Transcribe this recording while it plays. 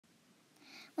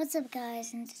What's up,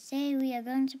 guys? And today we are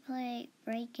going to play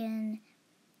braek.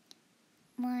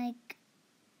 I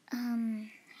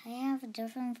have a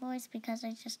different voice because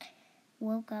I just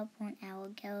woke up 1 hour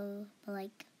ago. But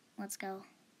let's go.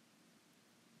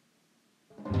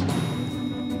 Oh,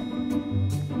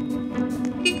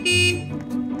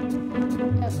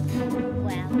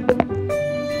 wow.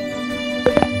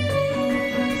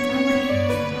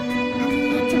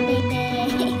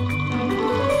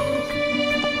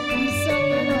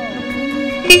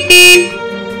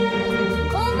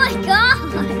 Oh my god!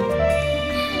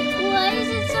 Why is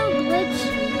it so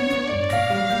glitchy?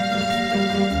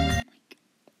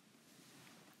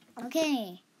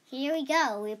 Okay, here we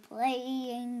go. We're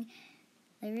playing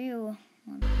the real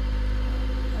one.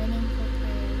 Waiting for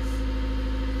players.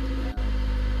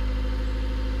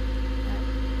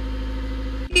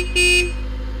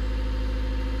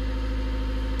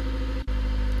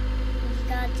 We've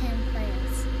got 10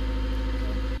 players.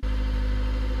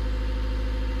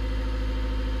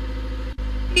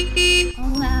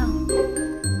 Oh wow.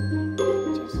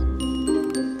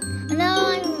 No,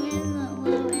 I'm in the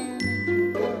low end.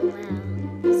 Oh wow.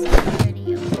 This is pretty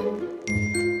open.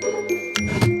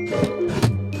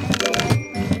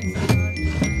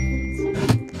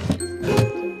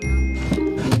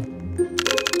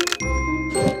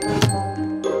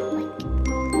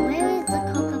 Where is the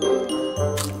Coca-Cola?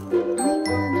 I know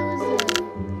there was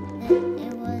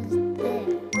it was there.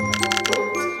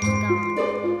 It's just gone.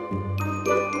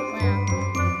 Wow.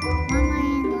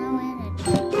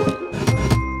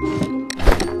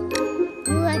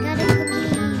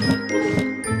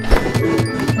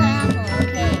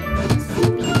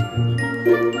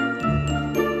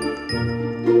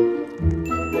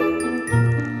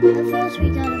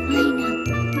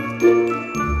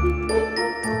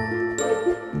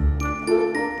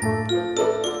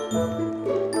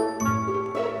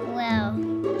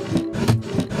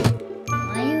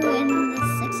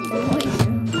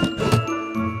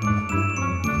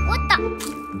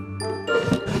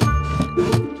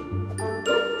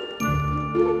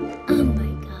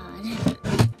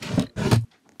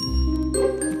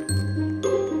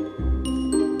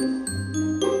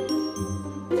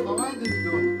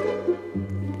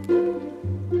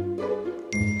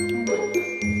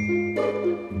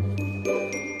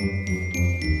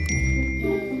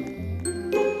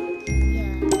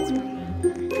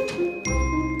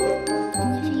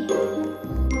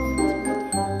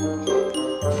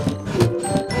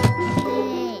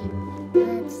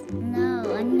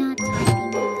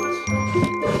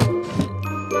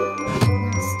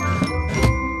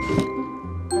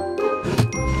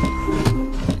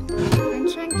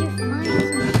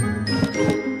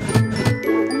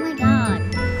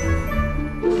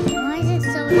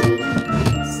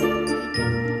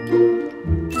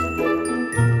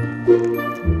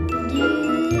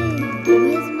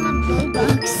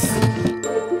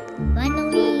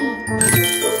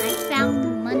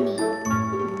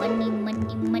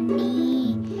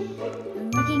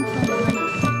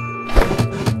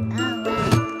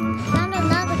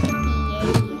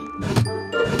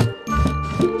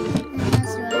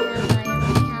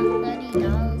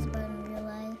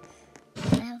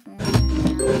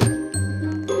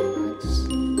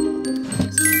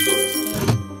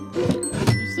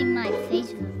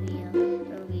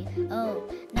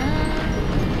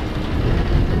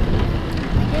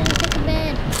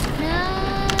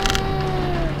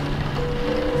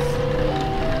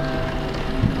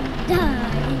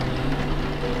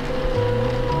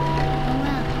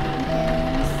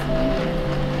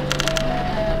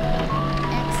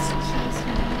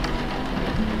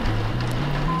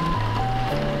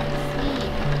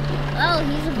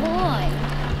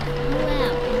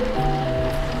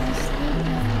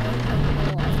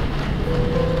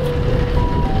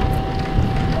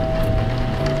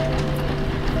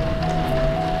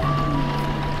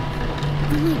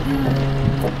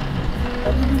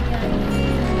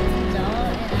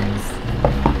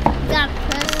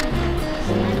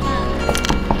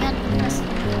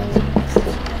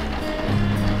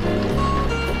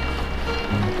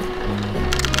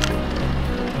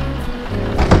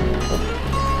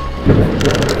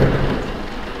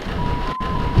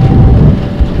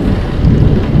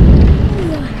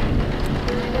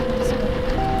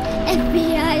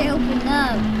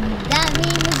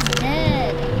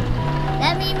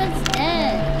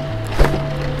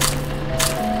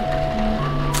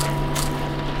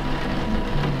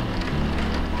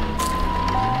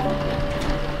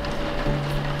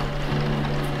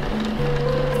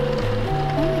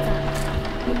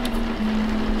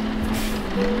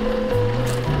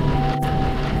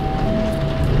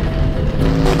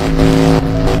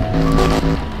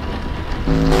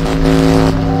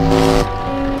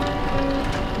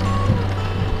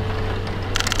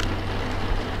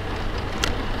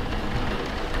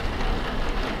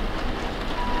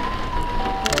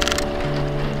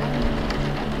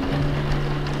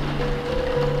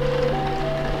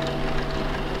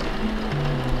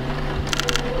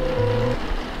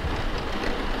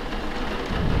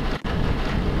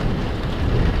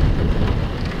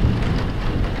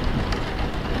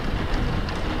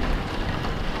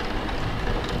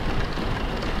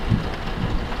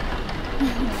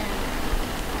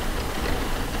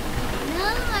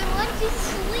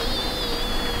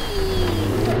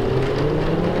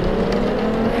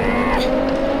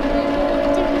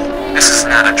 This is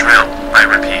not a drill. I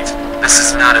repeat, this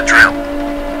is not a drill.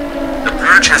 The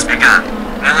purge has begun.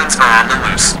 Villains are on the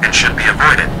loose and should be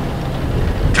avoided.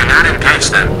 Do not engage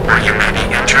them, or you may be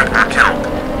injured or killed.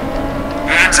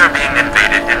 Games are being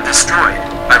invaded and destroyed.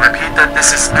 I repeat that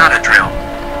this is not a drill.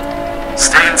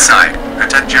 Stay inside.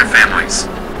 Protect your families.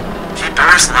 Keep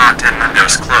doors locked and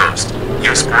windows closed.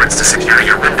 Use boards to secure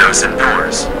your windows and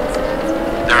doors.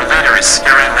 Their leader is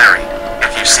Scary Larry.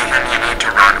 If you see him, you need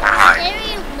to run or hide.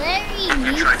 Scary Larry If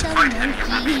you try to fight him, you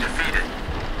will be defeated.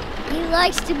 He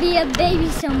likes to be a baby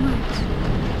so much.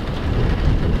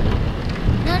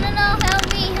 No, no, no, help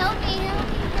me, help me, help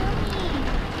me, help me.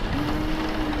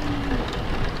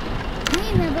 I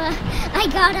remember I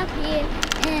got up here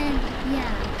and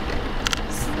yeah,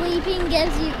 sleeping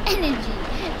gives you energy.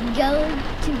 Go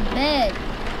to bed.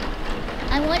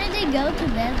 I wanted to go to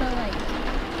bed, but like,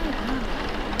 oh my God.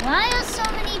 Why are so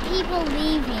many people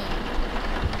leaving?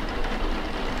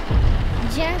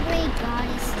 Jailbreak God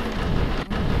is still here.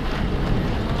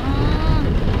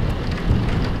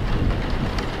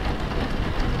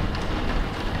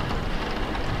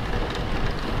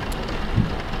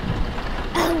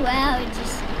 Oh wow, it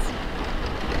just says.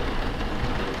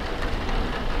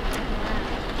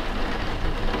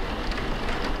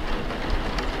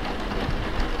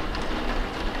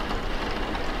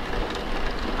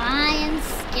 I am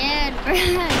scared, bro.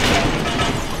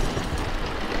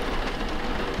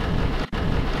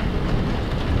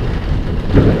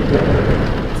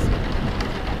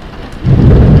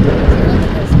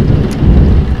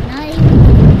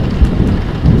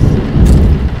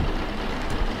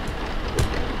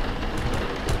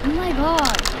 Oh my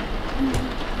God.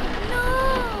 No.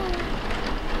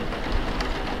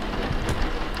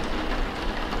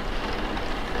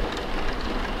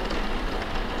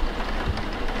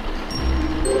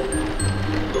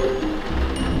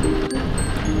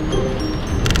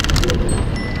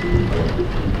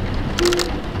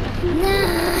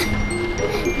 Nah.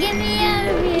 Get me out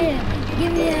of here.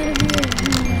 Get me out of here.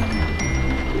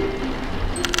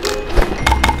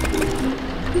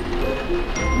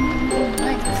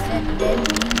 Like I said, then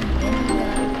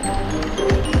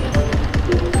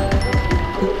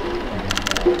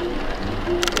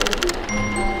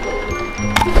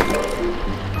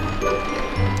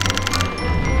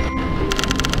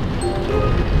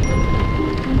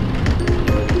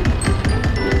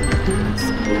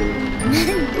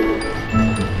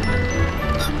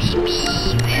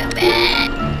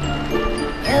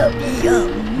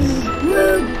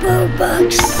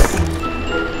Robux.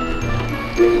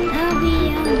 I'll be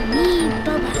on me,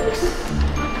 Robux.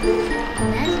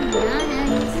 That's not how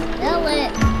you spell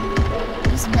it.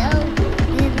 You spell it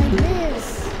like this.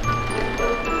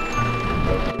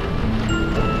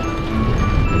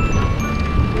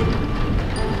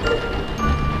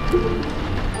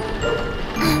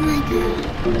 Oh my God.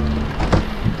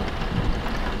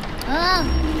 Oh,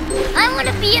 I want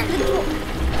to be in the toilet.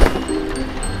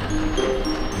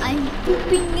 I'm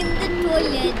pooping in the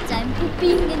toilet. I'm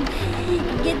pooping in.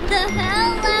 Get the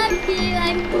hell out of here.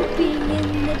 I'm pooping in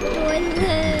the toilet.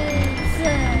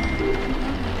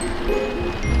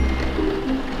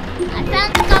 I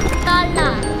found the Coca-Cola.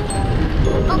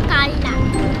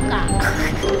 Coca-Cola.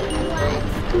 What?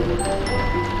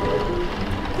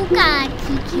 Kuka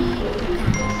Kiki.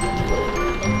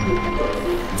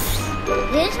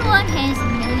 This one has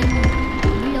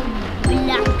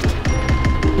blocked.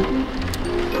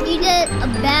 You did a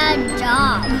bad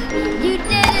job. You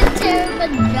did a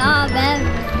terrible job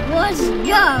ever. Worst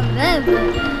job ever.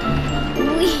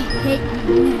 We hate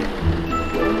you.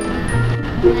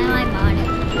 Now I'm on it.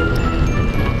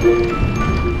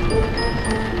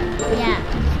 Yeah.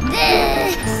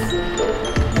 This!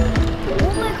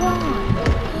 Oh my God.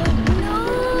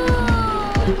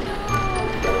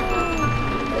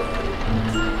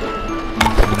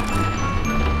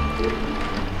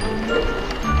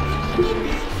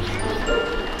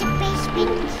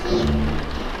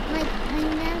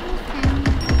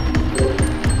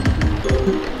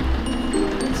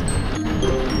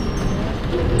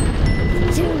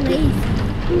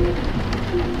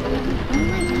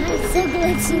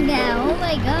 Now. Oh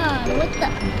my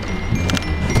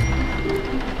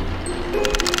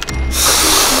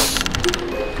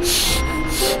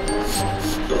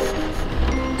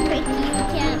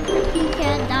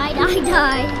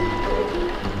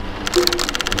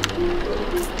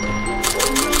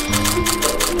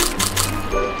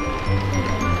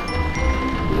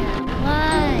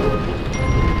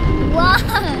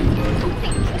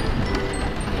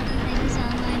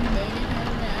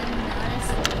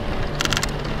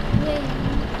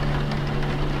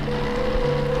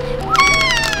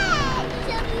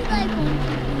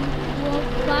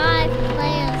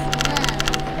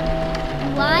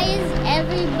Why is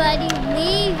everybody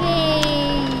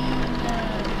leaving?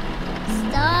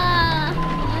 Stop.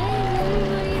 Why is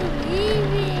everybody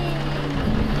leaving?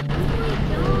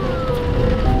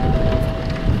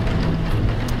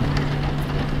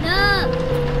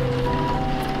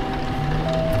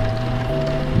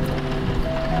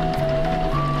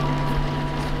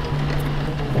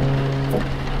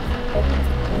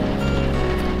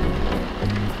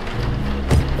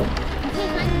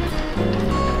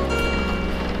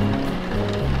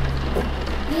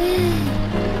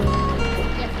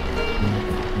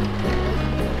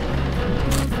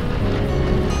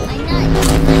 Oh my god.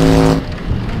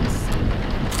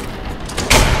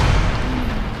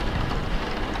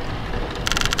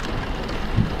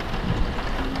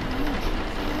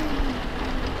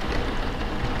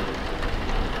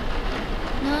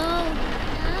 No.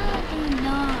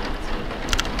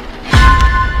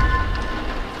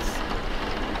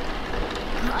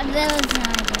 That was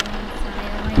not a good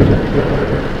inside. Oh my god.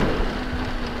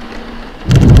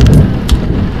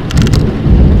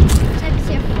 Text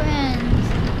your friends.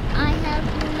 I have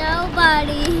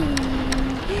nobody.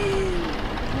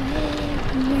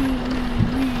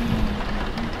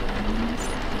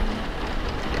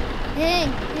 Hey,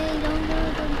 don't go.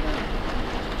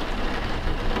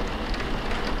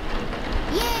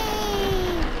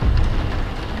 Yay!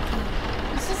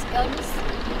 Let's just go to sleep.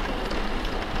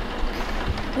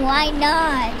 Why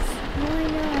not? Why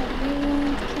not? They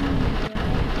won't kill me,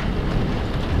 right?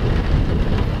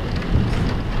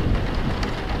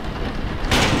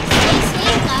 Stay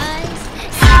safe, guys.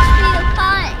 6 feet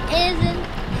apart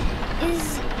is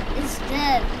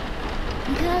dead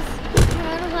because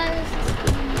coronavirus is.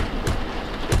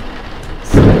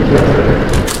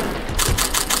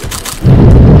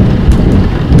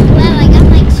 Wow, I got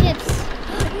my chips.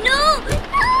 No!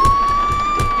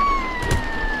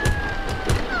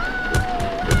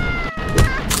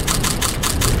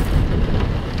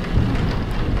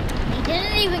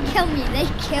 Kill me, they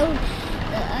killed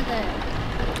the other.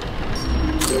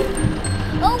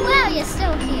 Oh wow, you're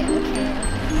still here. Okay.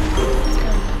 Let's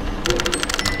go.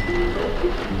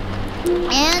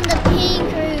 And the pink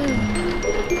room.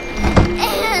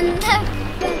 And the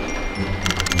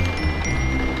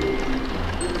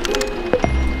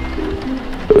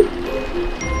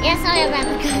yeah, sorry about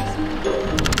that, guys.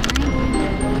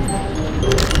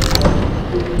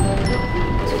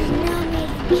 Do not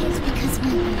make kids because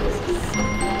my nose is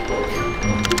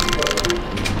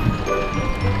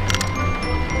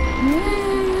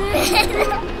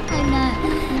I'm not.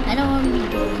 I don't want to be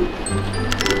good.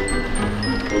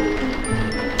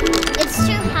 It's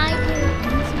too high here.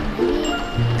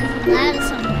 It's loud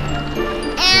somewhere.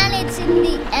 And it's in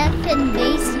the effing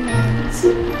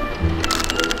basement.